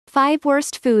5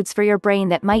 worst foods for your brain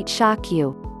that might shock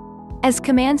you. As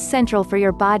commands central for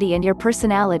your body and your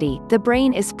personality, the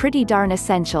brain is pretty darn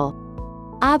essential.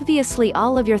 Obviously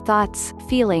all of your thoughts,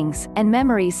 feelings, and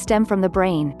memories stem from the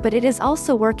brain, but it is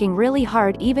also working really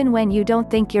hard even when you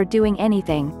don't think you're doing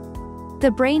anything.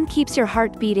 The brain keeps your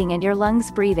heart beating and your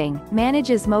lungs breathing,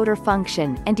 manages motor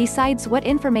function, and decides what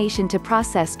information to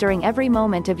process during every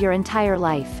moment of your entire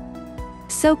life.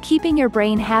 So keeping your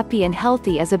brain happy and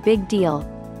healthy is a big deal.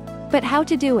 But how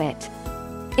to do it?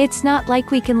 It's not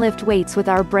like we can lift weights with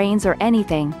our brains or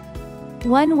anything.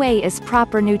 One way is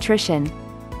proper nutrition.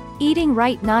 Eating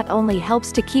right not only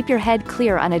helps to keep your head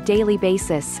clear on a daily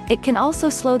basis, it can also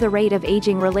slow the rate of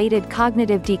aging-related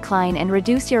cognitive decline and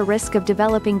reduce your risk of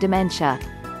developing dementia.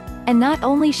 And not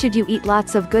only should you eat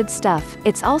lots of good stuff,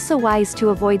 it's also wise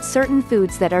to avoid certain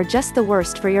foods that are just the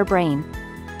worst for your brain.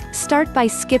 Start by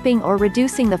skipping or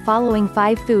reducing the following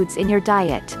 5 foods in your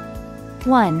diet.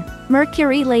 1.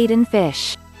 Mercury-laden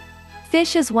fish.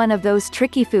 Fish is one of those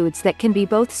tricky foods that can be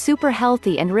both super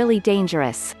healthy and really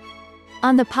dangerous.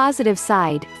 On the positive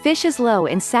side, fish is low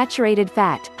in saturated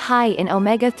fat, high in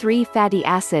omega-3 fatty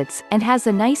acids, and has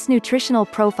a nice nutritional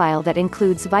profile that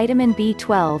includes vitamin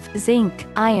B12, zinc,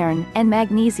 iron, and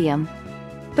magnesium.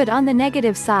 But on the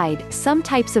negative side, some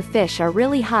types of fish are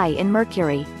really high in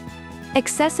mercury.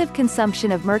 Excessive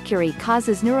consumption of mercury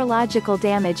causes neurological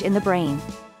damage in the brain.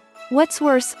 What's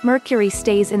worse, mercury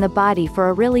stays in the body for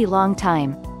a really long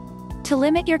time. To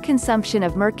limit your consumption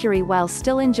of mercury while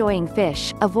still enjoying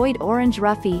fish, avoid orange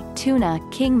roughy, tuna,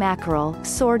 king mackerel,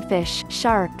 swordfish,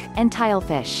 shark, and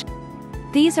tilefish.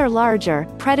 These are larger,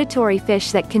 predatory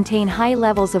fish that contain high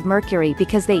levels of mercury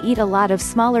because they eat a lot of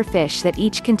smaller fish that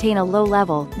each contain a low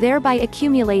level, thereby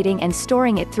accumulating and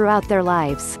storing it throughout their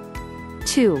lives.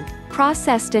 2.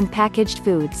 Processed and packaged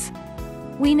foods.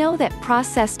 We know that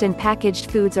processed and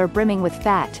packaged foods are brimming with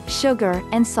fat, sugar,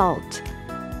 and salt.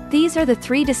 These are the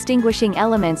 3 distinguishing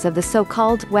elements of the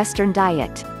so-called Western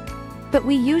diet. But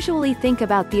we usually think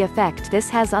about the effect this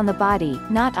has on the body,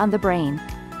 not on the brain.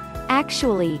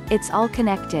 Actually, it's all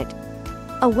connected.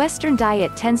 A Western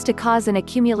diet tends to cause an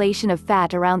accumulation of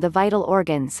fat around the vital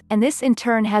organs, and this in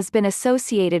turn has been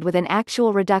associated with an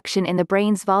actual reduction in the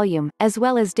brain's volume, as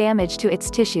well as damage to its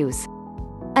tissues.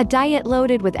 A diet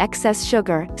loaded with excess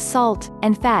sugar, salt,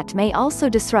 and fat may also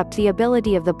disrupt the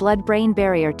ability of the blood-brain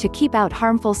barrier to keep out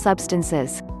harmful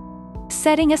substances.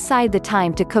 Setting aside the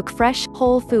time to cook fresh,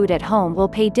 whole food at home will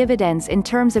pay dividends in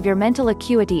terms of your mental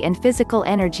acuity and physical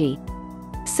energy.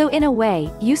 So in a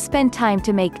way, you spend time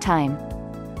to make time.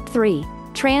 3.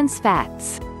 Trans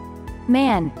fats.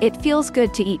 Man, it feels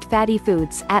good to eat fatty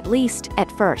foods, at least,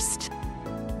 at first.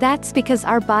 That's because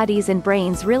our bodies and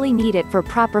brains really need it for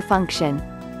proper function.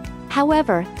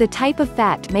 However, the type of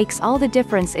fat makes all the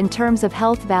difference in terms of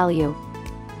health value.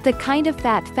 The kind of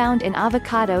fat found in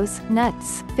avocados,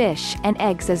 nuts, fish, and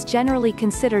eggs is generally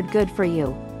considered good for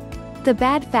you. The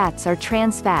bad fats are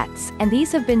trans fats, and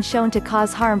these have been shown to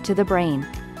cause harm to the brain.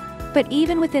 But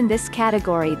even within this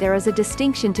category there is a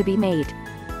distinction to be made.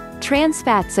 Trans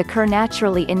fats occur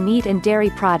naturally in meat and dairy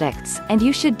products, and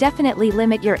you should definitely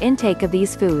limit your intake of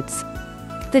these foods.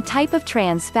 The type of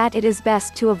trans fat it is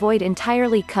best to avoid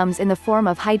entirely comes in the form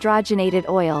of hydrogenated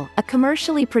oil, a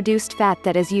commercially produced fat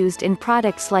that is used in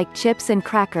products like chips and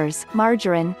crackers,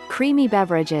 margarine, creamy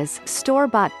beverages,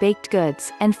 store-bought baked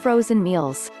goods, and frozen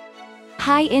meals.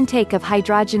 High intake of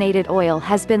hydrogenated oil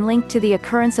has been linked to the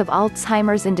occurrence of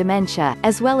Alzheimer's and dementia,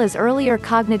 as well as earlier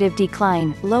cognitive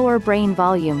decline, lower brain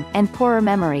volume, and poorer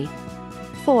memory.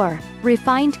 4.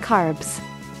 Refined carbs.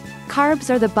 Carbs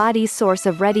are the body's source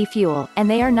of ready fuel, and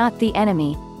they are not the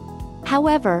enemy.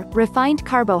 However, refined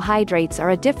carbohydrates are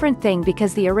a different thing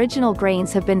because the original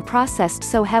grains have been processed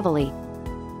so heavily.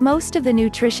 Most of the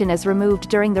nutrition is removed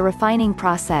during the refining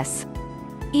process.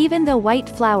 Even though white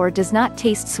flour does not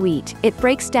taste sweet, it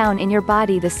breaks down in your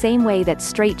body the same way that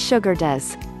straight sugar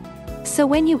does. So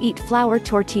when you eat flour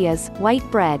tortillas, white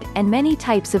bread, and many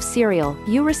types of cereal,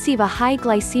 you receive a high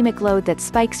glycemic load that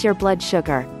spikes your blood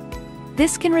sugar.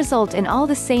 This can result in all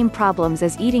the same problems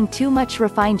as eating too much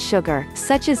refined sugar,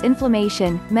 such as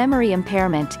inflammation, memory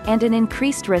impairment, and an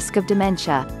increased risk of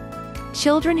dementia.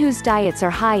 Children whose diets are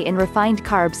high in refined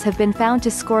carbs have been found to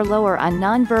score lower on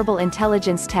nonverbal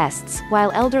intelligence tests,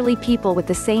 while elderly people with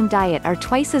the same diet are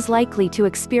twice as likely to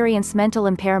experience mental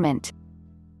impairment.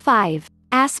 5.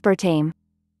 Aspartame.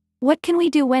 What can we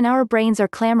do when our brains are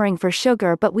clamoring for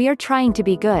sugar but we are trying to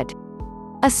be good?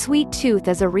 A sweet tooth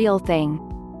is a real thing.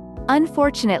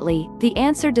 Unfortunately, the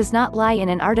answer does not lie in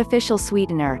an artificial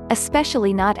sweetener,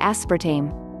 especially not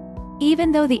aspartame.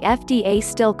 Even though the FDA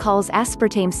still calls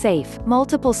aspartame safe,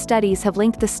 multiple studies have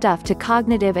linked the stuff to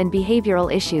cognitive and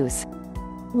behavioral issues.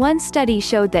 One study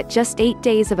showed that just 8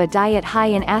 days of a diet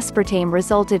high in aspartame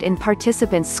resulted in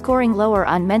participants scoring lower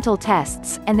on mental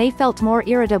tests, and they felt more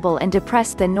irritable and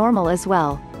depressed than normal as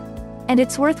well. And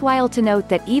it's worthwhile to note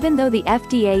that even though the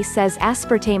FDA says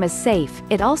aspartame is safe,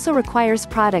 it also requires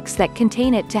products that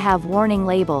contain it to have warning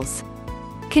labels.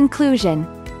 Conclusion.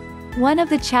 One of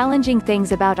the challenging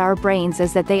things about our brains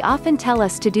is that they often tell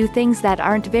us to do things that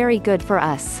aren't very good for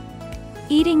us.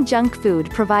 Eating junk food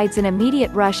provides an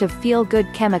immediate rush of feel-good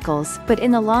chemicals, but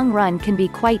in the long run can be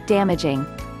quite damaging.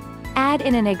 Add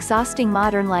in an exhausting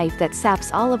modern life that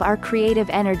saps all of our creative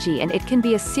energy, and it can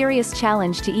be a serious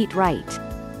challenge to eat right.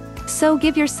 So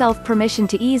give yourself permission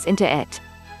to ease into it.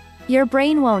 Your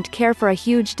brain won't care for a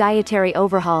huge dietary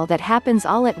overhaul that happens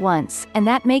all at once, and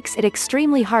that makes it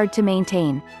extremely hard to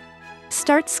maintain.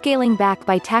 Start scaling back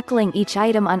by tackling each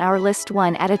item on our list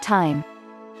one at a time.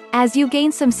 As you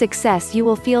gain some success, you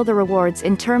will feel the rewards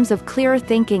in terms of clearer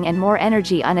thinking and more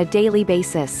energy on a daily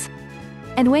basis.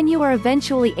 And when you are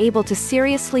eventually able to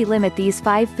seriously limit these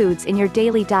 5 foods in your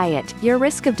daily diet, your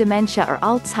risk of dementia or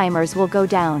Alzheimer's will go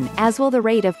down, as will the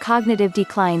rate of cognitive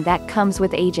decline that comes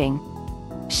with aging.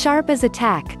 Sharp as a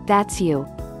tack, that's you.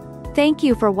 Thank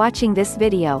you for watching this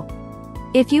video.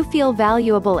 If you feel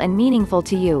valuable and meaningful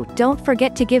to you, don't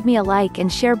forget to give me a like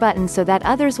and share button so that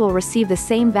others will receive the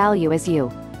same value as you.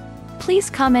 Please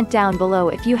comment down below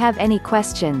if you have any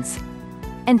questions.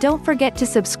 And don't forget to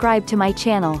subscribe to my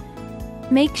channel.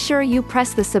 Make sure you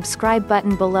press the subscribe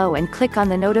button below and click on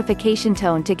the notification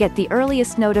tone to get the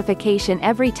earliest notification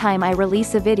every time I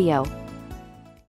release a video.